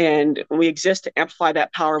 and we exist to amplify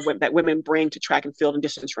that power that women bring to track and field and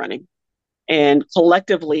distance running. And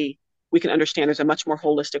collectively, we can understand there's a much more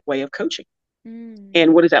holistic way of coaching. Mm.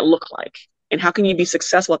 And what does that look like? And how can you be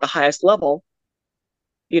successful at the highest level,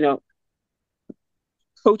 you know,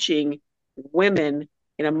 coaching women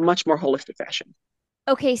in a much more holistic fashion?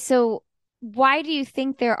 Okay, so why do you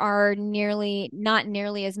think there are not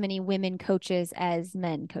nearly as many women coaches as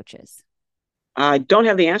men coaches? I don't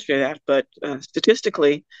have the answer to that, but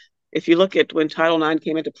statistically, if you look at when Title IX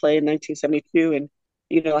came into play in 1972, and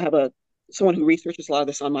I have someone who researches a lot of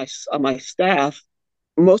this on my staff.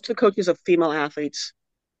 Most of the coaches of female athletes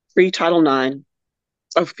pre Title IX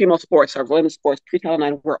of female sports or women's sports pre Title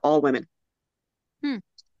IX were all women. Hmm.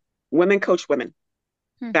 Women coach women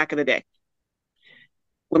Hmm. back in the day.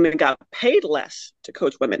 Women got paid less to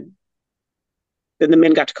coach women than the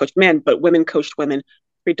men got to coach men, but women coached women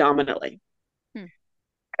predominantly. Hmm.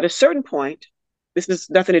 At a certain point, this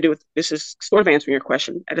is sort of answering your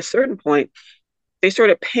question. At a certain point, they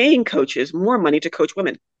started paying coaches more money to coach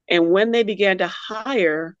women. And when they began to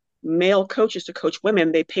hire male coaches to coach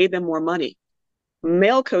women, they paid them more money.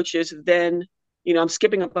 Male coaches then, I'm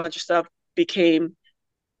skipping a bunch of stuff, became,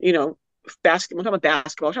 basketball. I'm talking about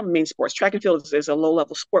basketball. I'm talking about main sports. Track and field is a low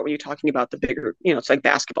level sport when you're talking about the bigger, it's like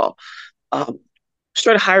basketball.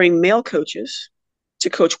 Started hiring male coaches to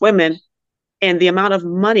coach women, and the amount of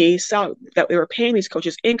money that they were paying these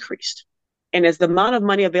coaches increased. And as the amount of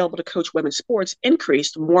money available to coach women's sports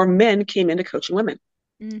increased, more men came into coaching women,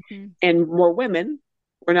 Mm-hmm. and more women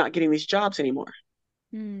were not getting these jobs anymore.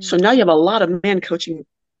 So Mm. now you have a lot of men coaching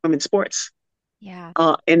women's sports. Yeah.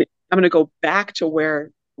 And I'm going to go back to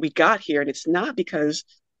where we got here, and it's not because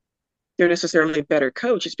they're necessarily a better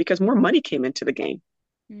coach; it's because more money came into the game.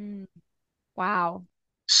 Mm. Wow.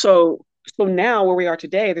 So so now where we are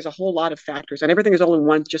today, there's a whole lot of factors, and everything is only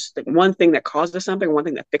one thing that causes something, one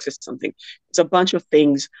thing that fixes something. It's a bunch of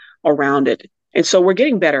things around it, and so we're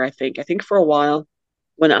getting better. I think for a while,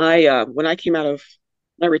 when I came out of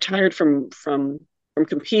when I retired from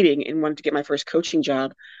competing and wanted to get my first coaching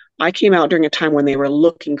job, I came out during a time when they were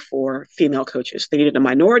looking for female coaches. They needed a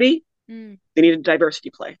minority, Mm. they needed diversity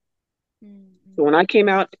play. So Mm. when I came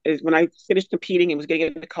out, when I finished competing and was getting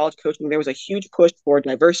into college coaching, there was a huge push for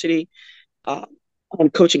diversity uh, on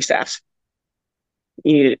coaching staffs.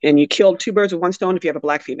 And you killed two birds with one stone if you have a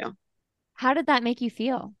black female. How did that make you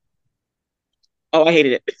feel? Oh, I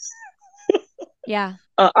hated it. Yeah.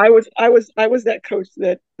 I was that coach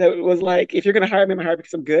that was like, if you're going to hire me, I'm going to hire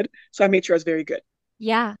because I'm good. So I made sure I was very good.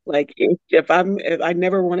 Yeah. Like if I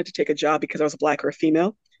never wanted to take a job because I was a black or a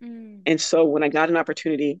female. Mm. And so when I got an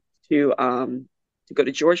opportunity to go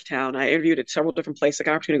to Georgetown, I interviewed at several different places. I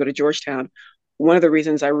got an opportunity to go to Georgetown. One of the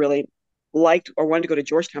reasons I really liked or wanted to go to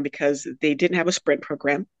Georgetown because they didn't have a sprint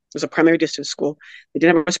program. It was a primary distance school. They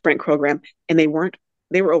didn't have a sprint program, and they were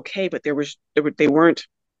okay, but they weren't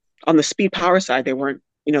on the speed power side. They weren't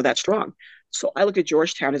that strong. So I looked at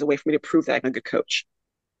Georgetown as a way for me to prove that I'm a good coach.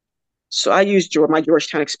 So I used my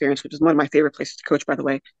Georgetown experience, which is one of my favorite places to coach, by the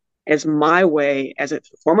way, as my way as a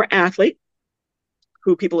former athlete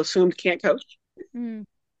who people assumed can't coach. Mm.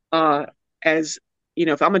 Uh, as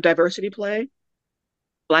if I'm a diversity play,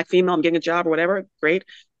 black female, I'm getting a job or whatever, great.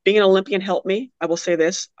 Being an Olympian helped me. I will say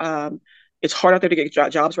this. It's hard out there to get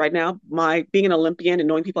jobs right now. My being an Olympian and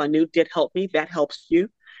knowing people I knew did help me. That helps you.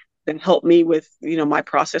 That helped me with my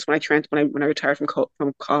process when I retired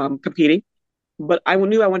from competing. But I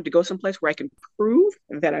knew I wanted to go someplace where I can prove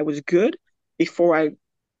that I was good before I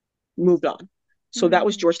moved on. So that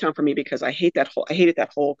was Mm. Georgetown for me because I hated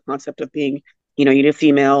that whole concept of being, you need a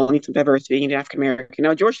female, you need some diversity, you need African American.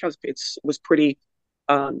 Now Georgetown was pretty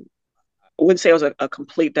I wouldn't say I was a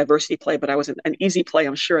complete diversity play, but I was an easy play.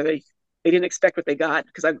 I'm sure they didn't expect what they got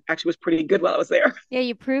because I actually was pretty good while I was there. Yeah,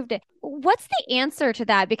 you proved it. What's the answer to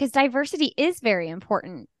that? Because diversity is very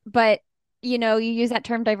important, but you use that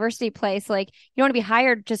term diversity place, like you don't want to be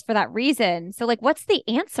hired just for that reason. So like what's the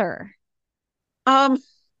answer? Um,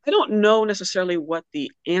 I don't know necessarily what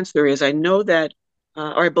the answer is. I know that,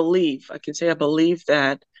 or I can say I believe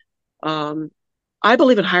that um, I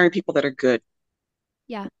believe in hiring people that are good.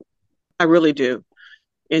 Yeah. I really do.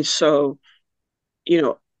 And so, you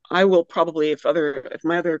know, I will probably, if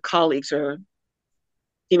my other colleagues or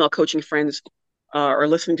female coaching friends are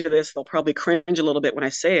listening to this, they'll probably cringe a little bit when I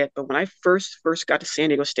say it. But when I first got to San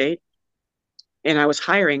Diego State and I was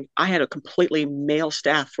hiring, I had a completely male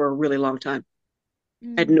staff for a really long time.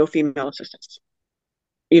 I had Mm. no female assistants.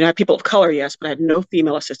 I had people of color, yes, but I had no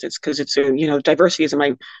female assistants because diversity is in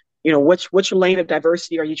my, which lane of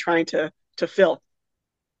diversity are you trying to fill?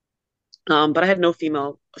 But I had no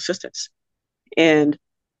female assistants, and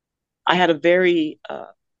I had a very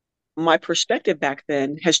my perspective back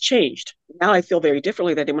then has changed. Now I feel very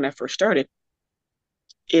differently than I did when I first started.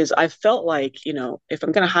 Is I felt like if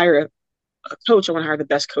I'm going to hire a coach, I want to hire the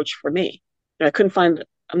best coach for me. And I couldn't find.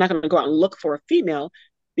 I'm not going to go out and look for a female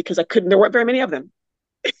because I couldn't. There weren't very many of them,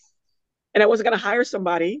 and I wasn't going to hire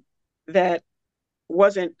somebody that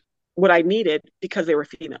wasn't what I needed because they were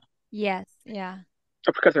female Yes. Yeah.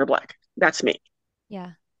 or because they were black. That's me.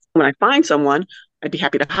 Yeah. When I find someone, I'd be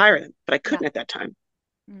happy to hire them, but I Yeah. couldn't at that time.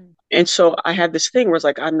 Mm. And so I had this thing where it's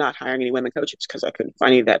like I'm not hiring any women coaches because I couldn't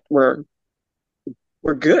find any that were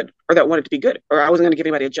good or that wanted to be good, or I wasn't going to give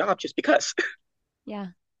anybody a job just because. Yeah.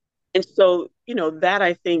 And so that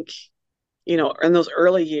I think in those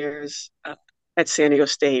early years at San Diego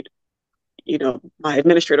State, my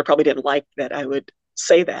administrator probably didn't like that I would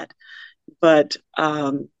say that, but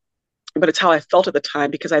but it's how I felt at the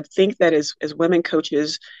time because I think that as women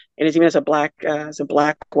coaches and as even as a black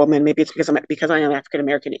woman, maybe it's because I am African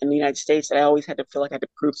American in the United States that I always had to feel like I had to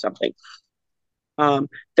prove something.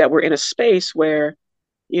 That we're in a space where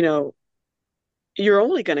you know you're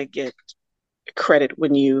only going to get credit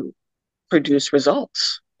when you produce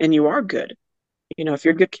results and you are good. If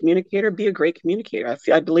you're a good communicator, be a great communicator.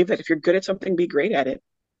 I believe that if you're good at something, be great at it.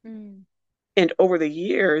 Mm. And over the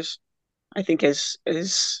years, I think as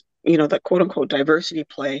the quote unquote diversity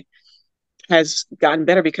play has gotten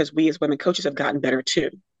better because we as women coaches have gotten better too.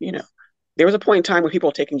 You know, there was a point in time where people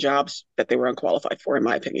were taking jobs that they were unqualified for, in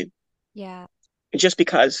my opinion, Yeah. just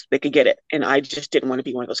because they could get it. And I just didn't want to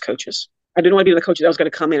be one of those coaches. I didn't want to be the coach that was going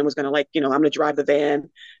to come in and was going to like, I'm going to drive the van.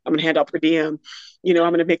 I'm going to hand out per diem. I'm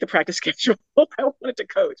going to make the practice schedule. I wanted to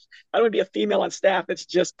coach. I don't want to be a female on staff that's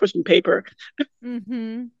just pushing paper.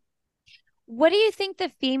 Mm-hmm. What do you think the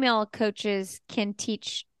female coaches can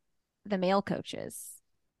teach the male coaches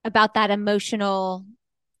about that emotional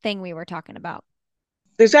thing we were talking about?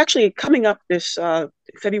 There's actually coming up this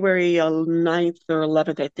February 9th or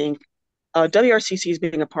 11th, I think. WRCC is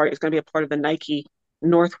being is going to be a part of the Nike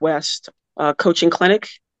Northwest coaching clinic.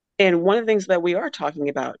 And one of the things that we are talking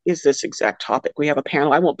about is this exact topic. We have a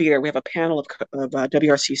panel. I won't be there. We have a panel of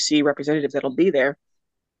WRCC representatives that'll be there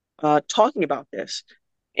talking about this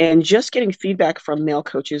and just getting feedback from male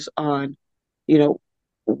coaches on, you know,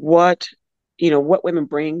 what, what women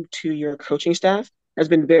bring to your coaching staff has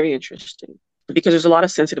been very interesting because there's a lot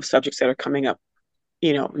of sensitive subjects that are coming up,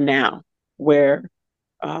 now where,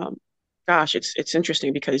 gosh, it's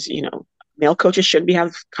interesting because, male coaches shouldn't be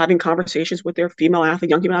having conversations with their young female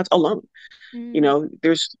athletes alone. Mm.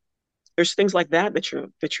 There's things like that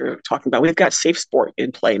you're talking about. We've got safe sport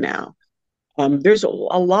in play now. There's a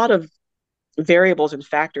lot of variables and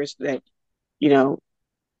factors that, you know,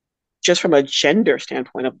 just from a gender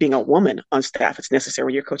standpoint of being a woman on staff, it's necessary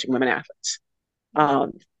when you're coaching women athletes.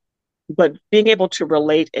 Um, but being able to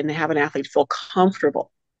relate and have an athlete feel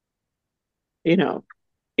comfortable, you know,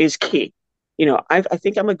 is key. I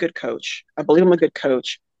think I'm a good coach. I believe I'm a good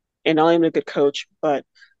coach. And not only am I a good coach, but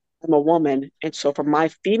I'm a woman. And so for my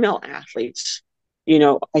female athletes,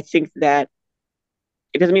 I think that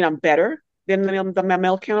it doesn't mean I'm better than my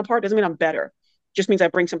male counterpart. It doesn't mean I'm better. It just means I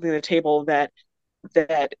bring something to the table that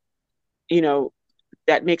you know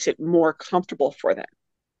that makes it more comfortable for them.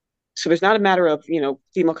 So there's not a matter of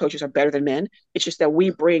female coaches are better than men. It's just that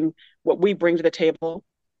what we bring to the table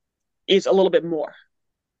is a little bit more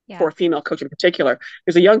Yeah. for a female coach in particular.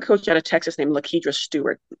 There's a young coach out of Texas named Lakedra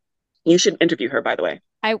Stewart. You should interview her, by the way.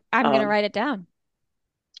 I'm gonna write it down.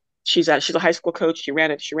 She's a high school coach. She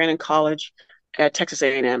ran in college at Texas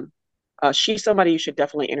A&M. She's somebody you should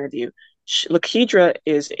definitely interview. Lakedra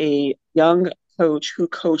is a young coach who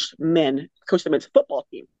coached the men's football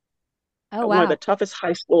team Oh at one of wow. the toughest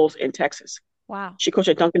high schools in Texas. Wow. She coached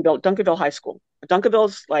at Duncanville High School.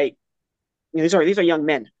 Duncanville's like, these are young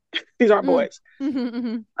men. These aren't Mm. boys. Mm-hmm,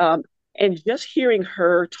 mm-hmm. And just hearing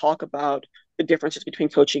her talk about the differences between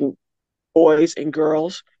coaching boys and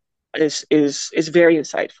girls is very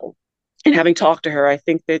insightful. And having talked to her, I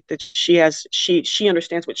think that she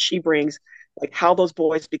understands what she brings, like how those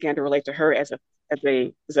boys began to relate to her as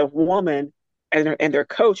a woman, and their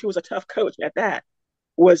coach, who was a tough coach at that,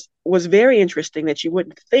 was very interesting. That you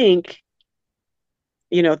wouldn't think,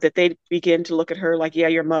 that they'd begin to look at her like, yeah,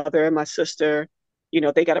 your mother and my sister,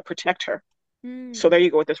 they got to protect her. So Mm. there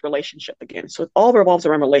you go with this relationship again. So it all revolves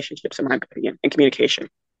around relationships, in my opinion, and communication.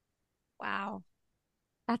 Wow.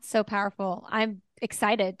 That's so powerful. I'm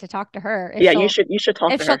excited to talk to her Yeah, you should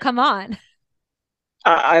talk if to she'll her. come on.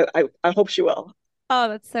 I hope she will. Oh,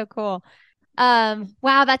 that's so cool.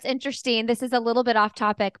 Wow, that's interesting. This is a little bit off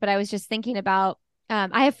topic, but I was just thinking about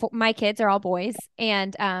I have my kids are all boys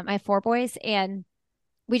and I have four boys and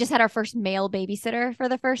we just had our first male babysitter for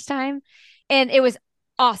the first time and it was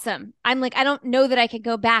awesome. I'm like, I don't know that I could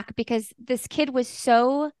go back because this kid was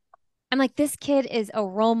so I'm like, this kid is a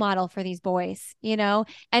role model for these boys, and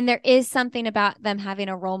there is something about them having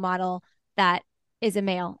a role model that is a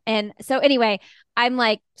male. And so, anyway, I'm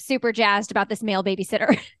like super jazzed about this male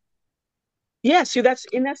babysitter. Yeah, see, that's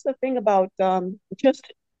the thing about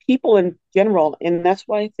just people in general, and that's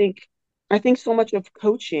why I think so much of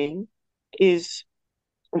coaching is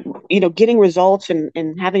getting results and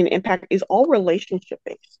having an impact is all relationship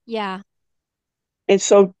based. Yeah. And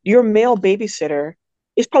so your male babysitter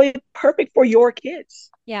is probably perfect for your kids.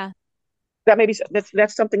 Yeah. That maybe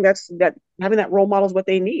that's something that having that role model is what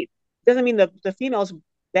they need. Doesn't mean the female's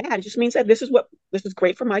bad. It just means that this is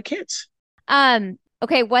great for my kids.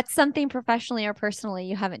 Okay. What's something professionally or personally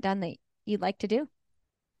you haven't done that you'd like to do?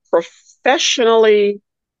 Professionally,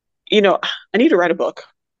 I need to write a book,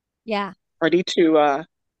 Yeah. or I need to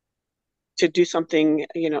do something,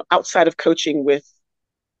 outside of coaching with,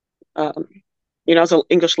 um, I was an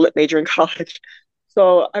English lit major in college.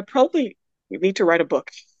 So I probably need to write a book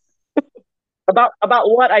about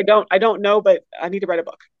what I don't know, but I need to write a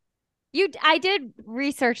book. I did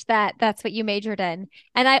research that that's what you majored in.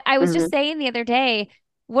 And I was just Hmm. saying the other day,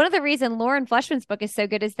 one of the reason Lauren Fleshman's book is so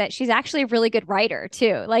good is that she's actually a really good writer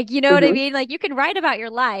too. Like, you know what I Hmm. mean? Like you can write about your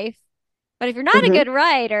life, But if you're not a Hmm. good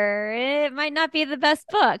writer, it might not be the best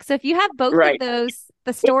book. So if you have both of Right. those,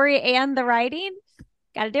 the story and the writing,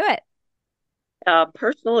 got to do it.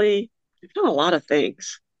 Personally, I've done a lot of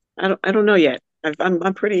things. I don't know yet.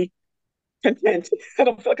 I'm pretty content. I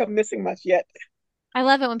don't feel like I'm missing much yet. I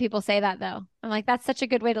love it when people say that, though. I'm like, that's such a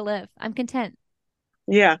good way to live. I'm content.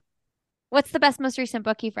 Yeah. What's the best, most recent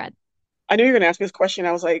book you've read? I knew you were going to ask me this question.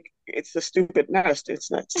 I was like, it's a stupid, not a, it's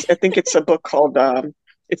not, I think it's a book called,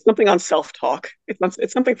 it's something on self-talk.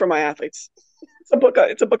 It's something for my athletes. It's a book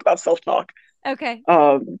about self-talk, Okay.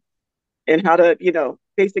 um, and how to,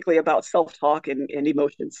 basically about self-talk and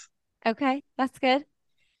emotions. Okay. That's good.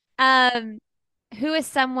 Um, who is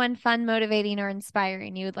someone fun, motivating, or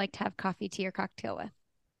inspiring you would like to have coffee, tea, or cocktail with?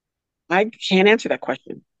 I can't answer that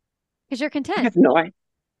question. Because you're I content. have no, I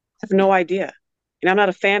have no idea. And I'm not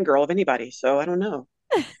a fangirl of anybody, so I don't know.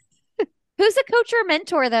 Who's a coach or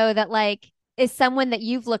mentor, though, that like is someone that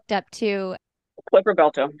you've looked up to? Clifford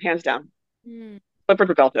Belto, hands down. Hmm.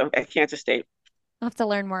 Clifford Belto at Kansas State. I'll have to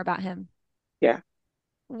learn more about him. Yeah.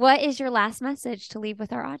 What is your last message to leave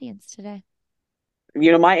with our audience today?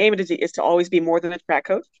 My aim is to always be more than a track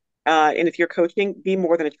coach. And if you're coaching, be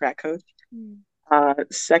more than a track coach. Hmm.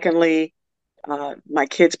 Secondly, my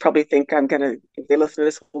kids probably think if they listen to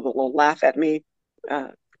this, will laugh at me. Uh,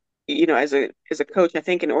 as a coach, I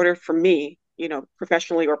think in order for me,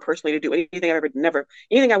 professionally or personally, to do anything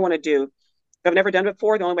I want to do, if I've never done it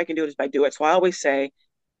before, the only way I can do it is by do it. So I always say,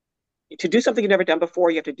 to do something you've never done before,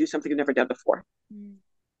 you have to do something you've never done before. Hmm.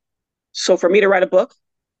 So for me to write a book,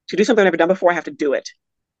 to do something I've never done before, I have to do it,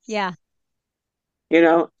 Yeah.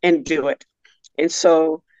 and do it. And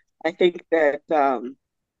so I think that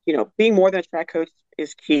being more than a track coach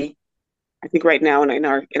is key. I think right now in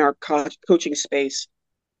our coaching space,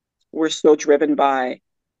 we're so driven by,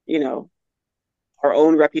 you know, our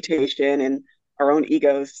own reputation and our own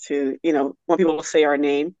egos to, want people to say our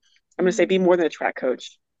name. I'm going to say be Mhm. more than a track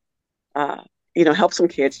coach. Uh, help some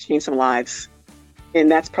kids, change some lives. And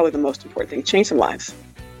that's probably the most important thing, change some lives.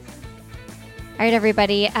 All right,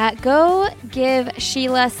 everybody, go give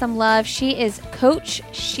Sheila some love. She is Coach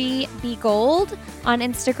She Be Gold on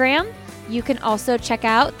Instagram. You can also check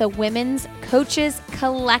out the Women's Coaches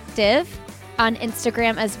Collective on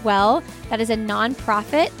Instagram as well. That is a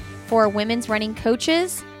nonprofit for women's running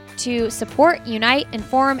coaches to support, unite,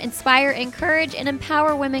 inform, inspire, encourage, and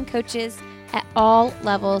empower women coaches at all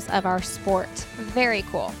levels of our sport. Very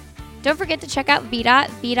cool. Don't forget to check out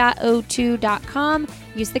v.o2.com.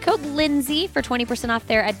 Use the code Lindsay for 20% off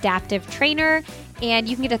their adaptive trainer, and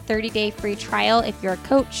you can get a 30-day free trial if you're a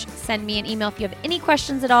coach. Send me an email if you have any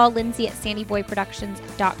questions at all,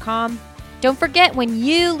 lindsay@sandyboyproductions.com. Don't forget, when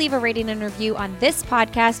you leave a rating and review on this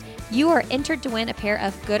podcast, you are entered to win a pair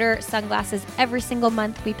of Gooder sunglasses every single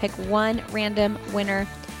month. We pick one random winner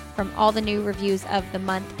from all the new reviews of the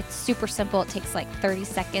month. It's super simple. It takes like 30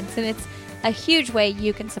 seconds, and it's a huge way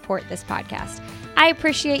you can support this podcast. I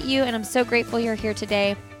appreciate you, and I'm so grateful you're here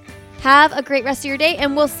today. Have a great rest of your day,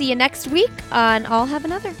 and we'll see you next week on I'll Have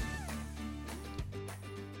Another.